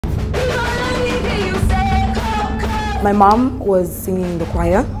My mom was singing in the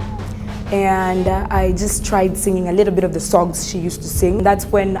choir, and I just tried singing a little bit of the songs she used to sing. That's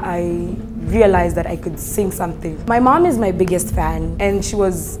when I realized that I could sing something. My mom is my biggest fan, and she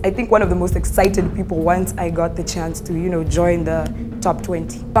was, I think, one of the most excited people once I got the chance to, you know, join the top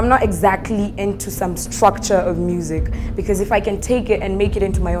 20. I'm not exactly into some structure of music, because if I can take it and make it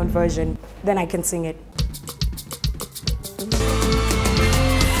into my own version, then I can sing it.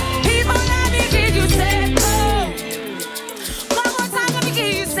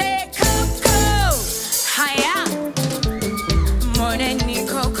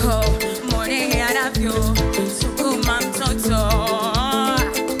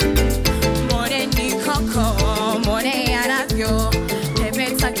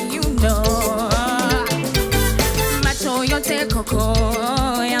 COCO,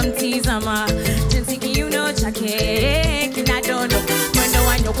 I'm Tizama, Jinsiki, you know, Chake, Kinadono, Mondo,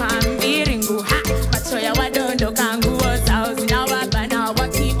 and you can be Irungu, ha, but so ya wadondo, Kangu, was out in our banner,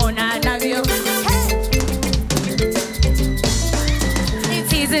 walking on another view.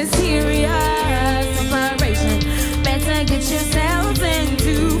 It is a serious operation, better get yourself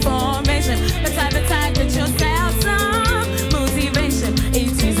into formation, better get yourself some motivation,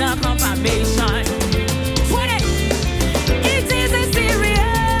 it is a confirmation.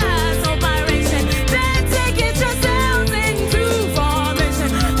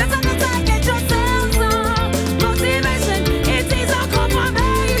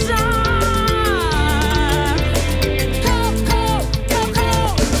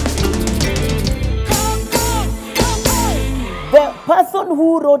 The person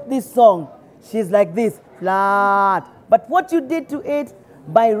who wrote this song, she's like this, flat. But what you did to it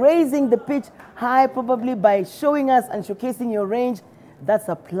by raising the pitch high, probably by showing us and showcasing your range, that's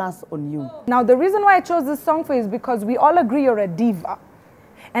a plus on you. Now, the reason why I chose this song for you is because we all agree you're a diva.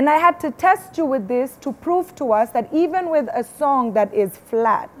 And I had to test you with this to prove to us that even with a song that is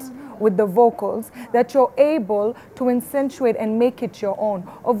flat with the vocals, that you're able to accentuate and make it your own,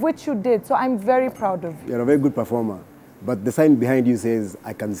 of which you did. So I'm very proud of you. You're a very good performer. But the sign behind you says,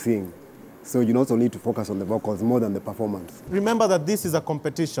 I can sing. So you also need to focus on the vocals more than the performance. Remember that this is a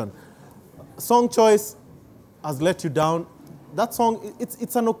competition. Song choice has let you down. That song,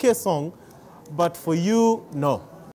 it's an okay song, but for you, no.